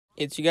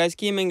It's your guy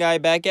SkiManGuy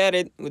back at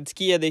it with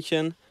Ski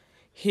Addiction,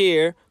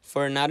 here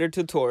for another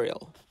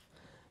tutorial.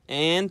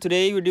 And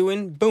today we're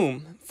doing,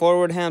 boom,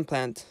 forward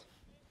handplant.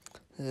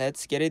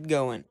 Let's get it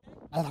going.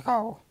 Let's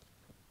go.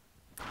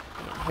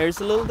 And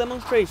here's a little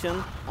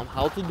demonstration on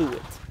how to do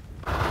it.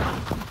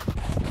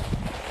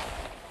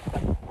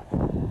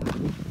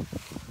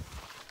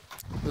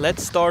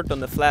 Let's start on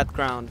the flat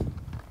ground.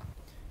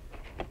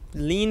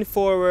 Lean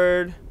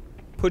forward,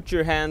 put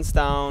your hands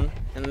down,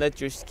 and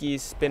let your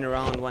skis spin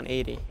around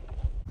 180.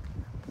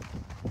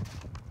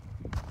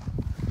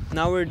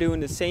 Now we're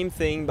doing the same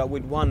thing but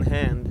with one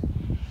hand.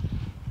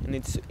 And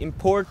it's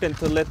important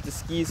to let the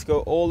skis go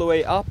all the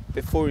way up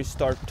before you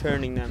start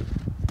turning them.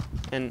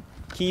 And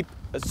keep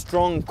a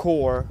strong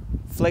core,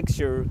 flex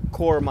your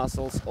core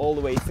muscles all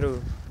the way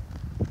through.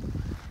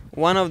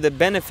 One of the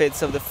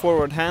benefits of the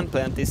forward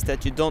handplant is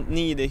that you don't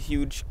need a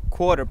huge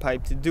quarter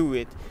pipe to do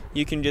it.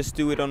 You can just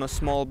do it on a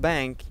small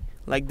bank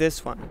like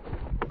this one.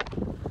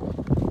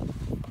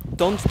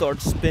 Don't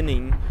start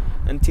spinning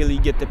until you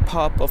get the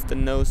pop of the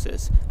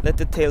noses. Let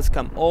the tails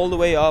come all the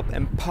way up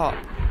and pop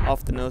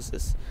off the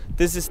noses.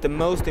 This is the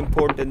most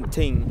important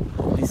thing,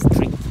 this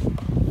trick.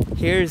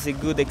 Here's a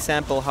good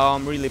example how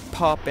I'm really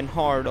popping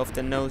hard off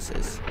the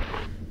noses.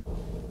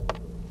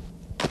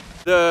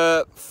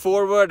 The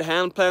forward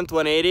handplant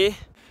 180.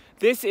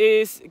 This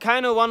is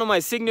kind of one of my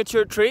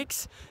signature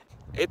tricks.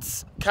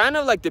 It's kind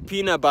of like the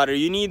peanut butter.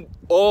 You need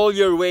all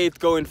your weight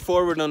going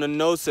forward on the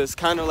noses,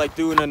 kind of like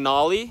doing a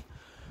nollie.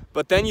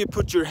 But then you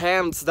put your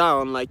hands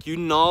down, like you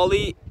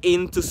nollie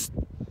into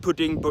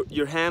putting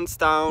your hands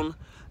down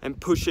and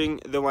pushing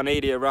the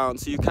 180 around.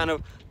 So you kind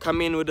of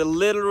come in with a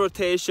little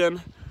rotation,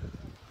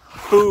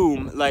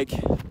 boom, like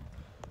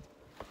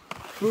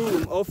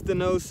boom off the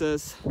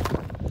noses,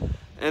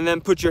 and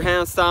then put your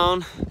hands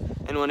down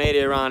and 180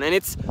 around. And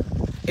it's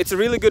a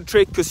really good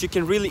trick because you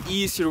can really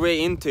ease your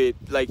way into it.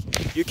 Like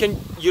you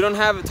don't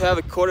have to have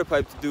a quarter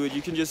pipe to do it.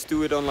 You can just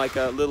do it on like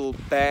a little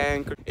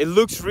bank. It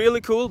looks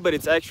really cool, but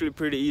it's actually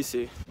pretty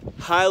easy.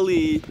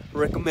 Highly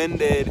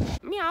recommended.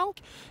 Meow.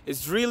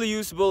 It's really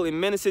usable in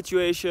many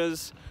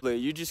situations.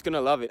 You're just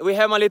gonna love it. We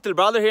have my little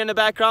brother here in the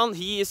background.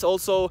 He is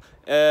also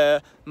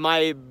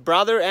my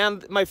brother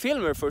and my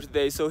filmer for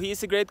today. So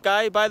he's a great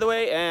guy, by the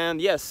way,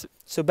 and yes.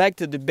 So back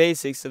to the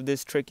basics of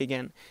this trick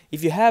again.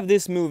 If you have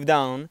this move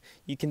down,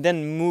 you can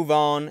then move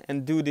on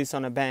and do this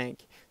on a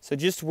bank. So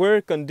just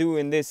work on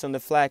doing this on the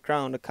flat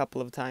ground a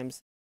couple of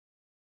times.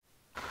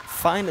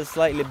 Find a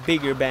slightly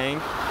bigger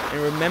bank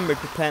and remember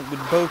to plant with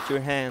both your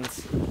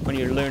hands when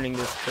you're learning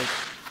this trick.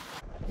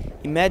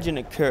 Imagine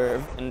a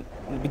curve, and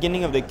the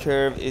beginning of the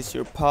curve is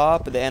your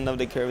pop, the end of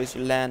the curve is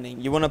your landing.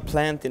 You want to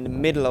plant in the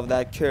middle of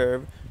that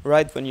curve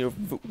right when you're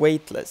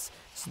weightless.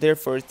 So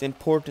therefore it's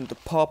important to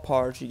pop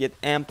hard so you get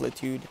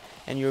amplitude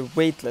and you're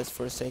weightless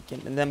for a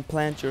second, and then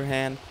plant your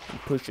hand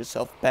and push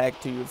yourself back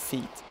to your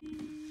feet.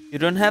 You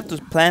don't have to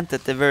plant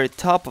at the very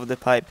top of the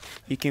pipe.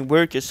 You can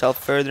work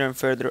yourself further and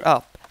further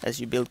up as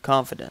you build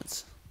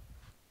confidence.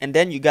 And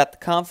then you got the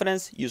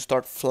confidence, you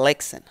start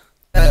flexing.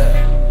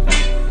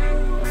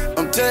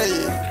 I'm telling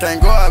you,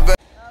 thank God.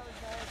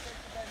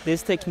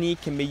 This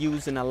technique can be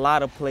used in a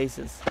lot of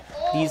places.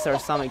 These are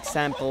some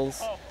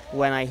examples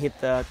when I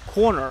hit the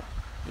corner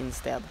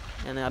instead,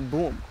 and I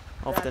boom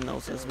off the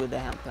noses with the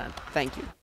handplant. Thank you.